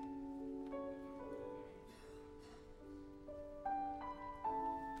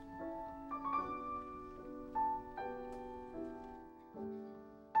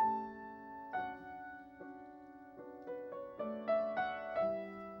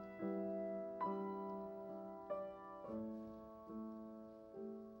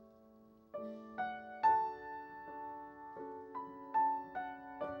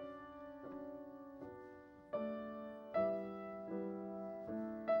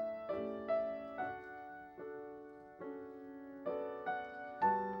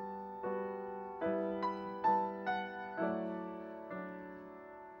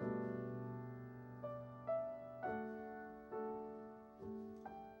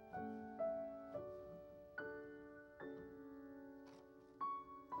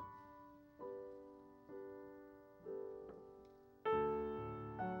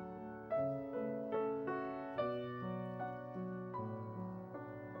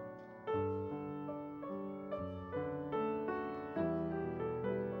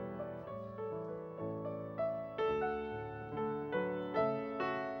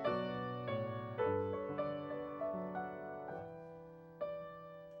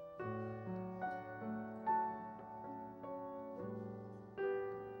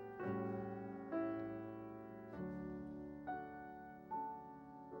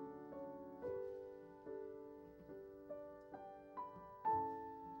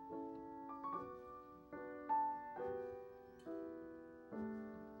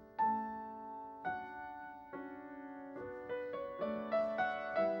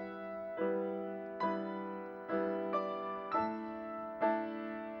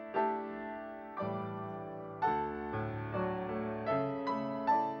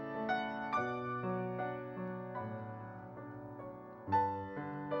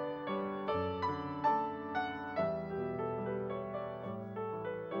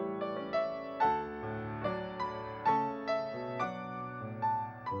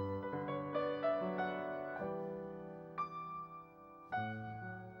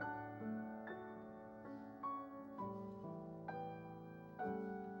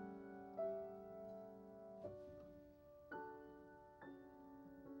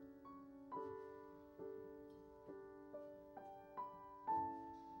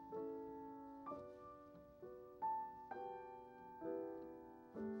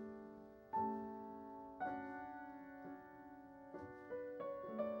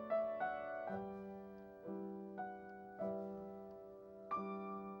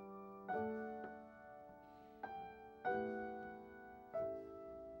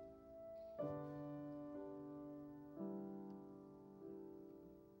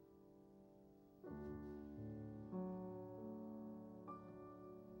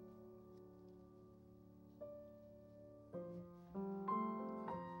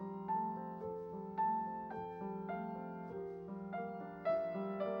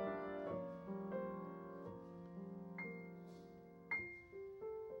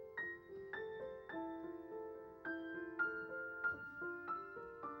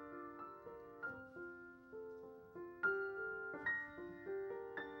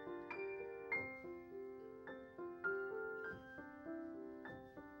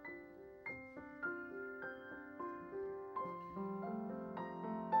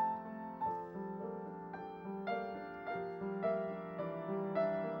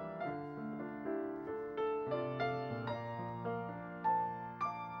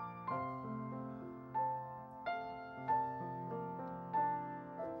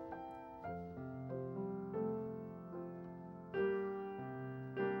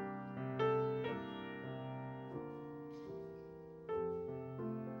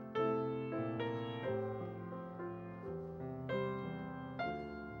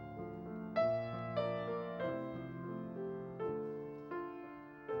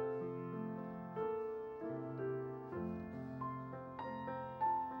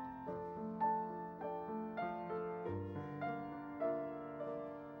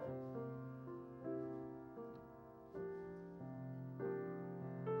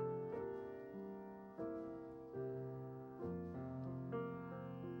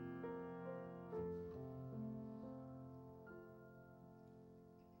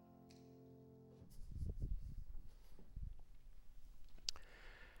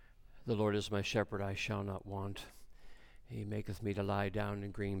 The Lord is my shepherd, I shall not want. He maketh me to lie down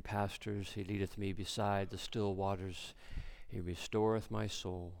in green pastures. He leadeth me beside the still waters. He restoreth my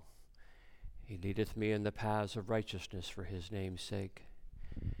soul. He leadeth me in the paths of righteousness for his name's sake.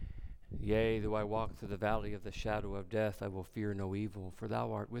 Yea, though I walk through the valley of the shadow of death, I will fear no evil, for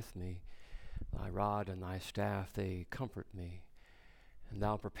thou art with me. Thy rod and thy staff, they comfort me. And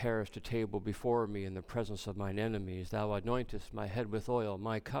thou preparest a table before me in the presence of mine enemies. Thou anointest my head with oil.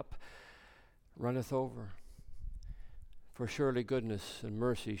 My cup runneth over. For surely goodness and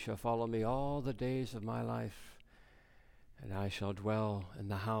mercy shall follow me all the days of my life, and I shall dwell in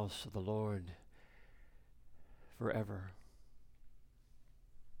the house of the Lord forever.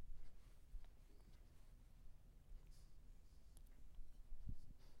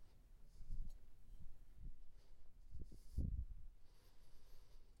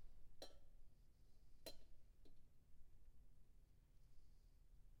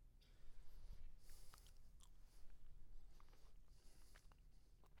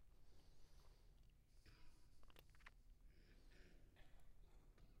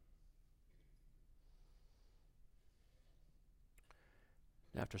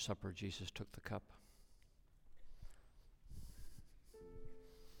 After supper, Jesus took the cup.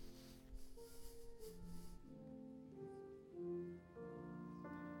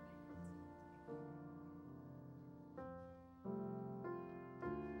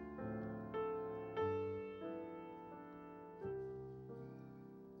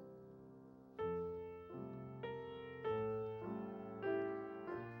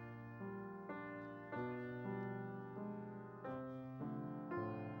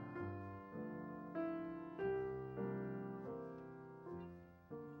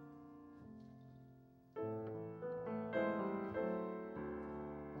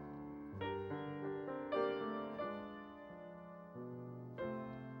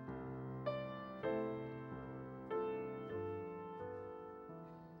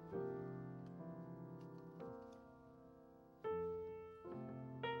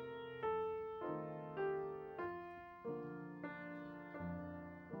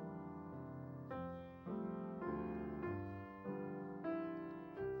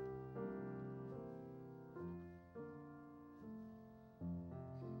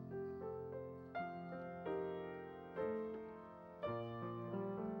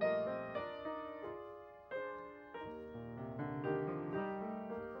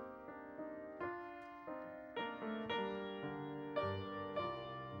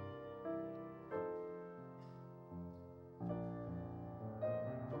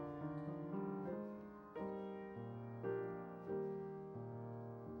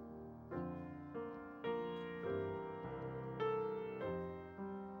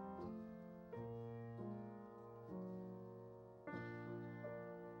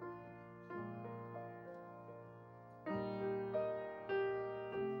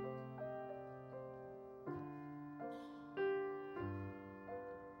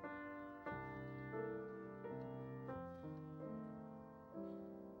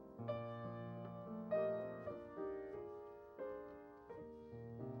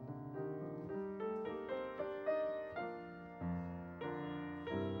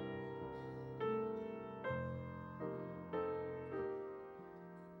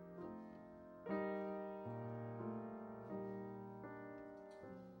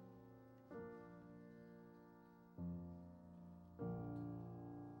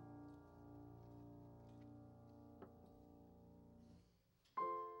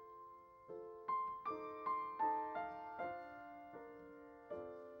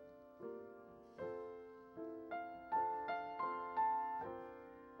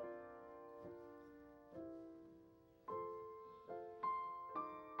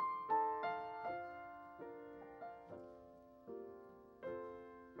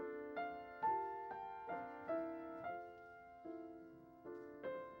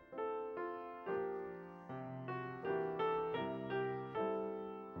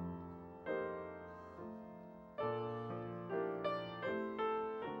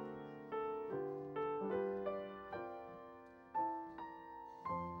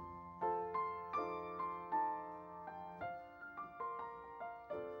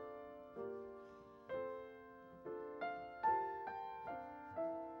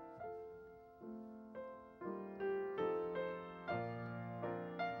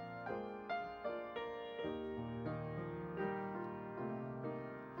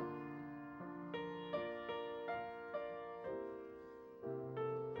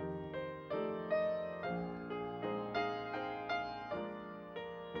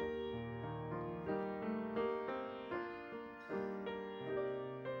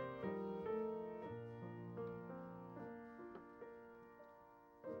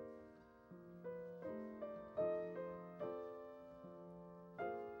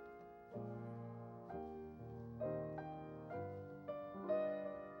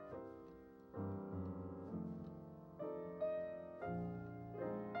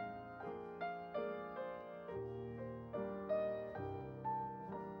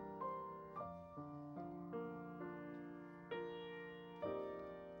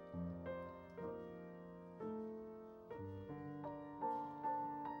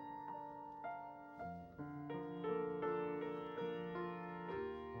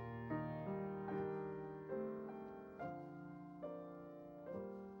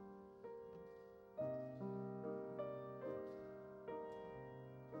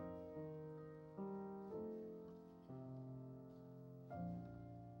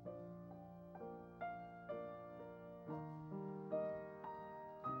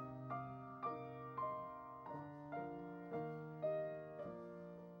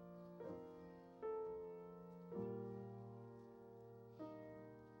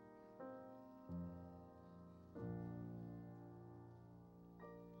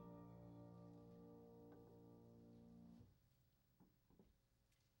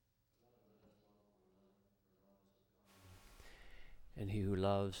 and he who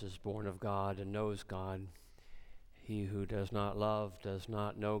loves is born of God and knows God. He who does not love does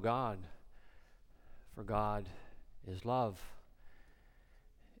not know God, for God is love.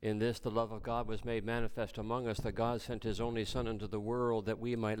 In this the love of God was made manifest among us, that God sent his only Son into the world that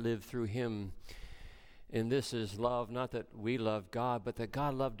we might live through him. In this is love, not that we loved God, but that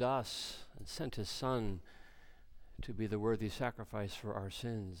God loved us and sent his Son to be the worthy sacrifice for our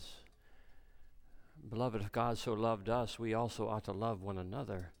sins. Beloved, if God so loved us, we also ought to love one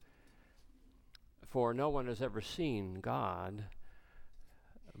another. For no one has ever seen God,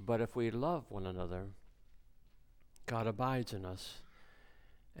 but if we love one another, God abides in us,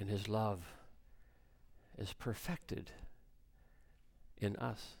 and his love is perfected in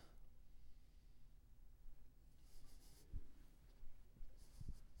us.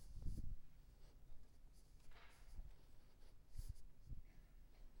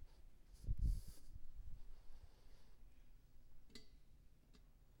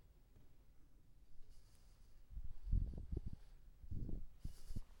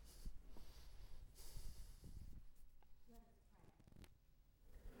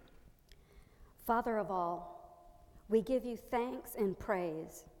 Father of all, we give you thanks and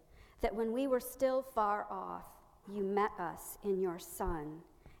praise that when we were still far off, you met us in your Son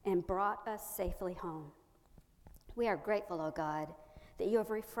and brought us safely home. We are grateful, O God, that you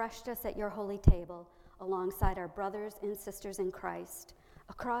have refreshed us at your holy table alongside our brothers and sisters in Christ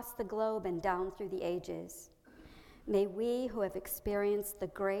across the globe and down through the ages. May we who have experienced the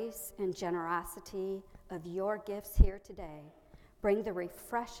grace and generosity of your gifts here today bring the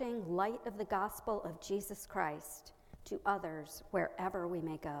refreshing light of the gospel of Jesus Christ to others wherever we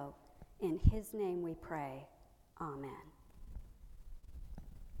may go. In his name we pray. Amen.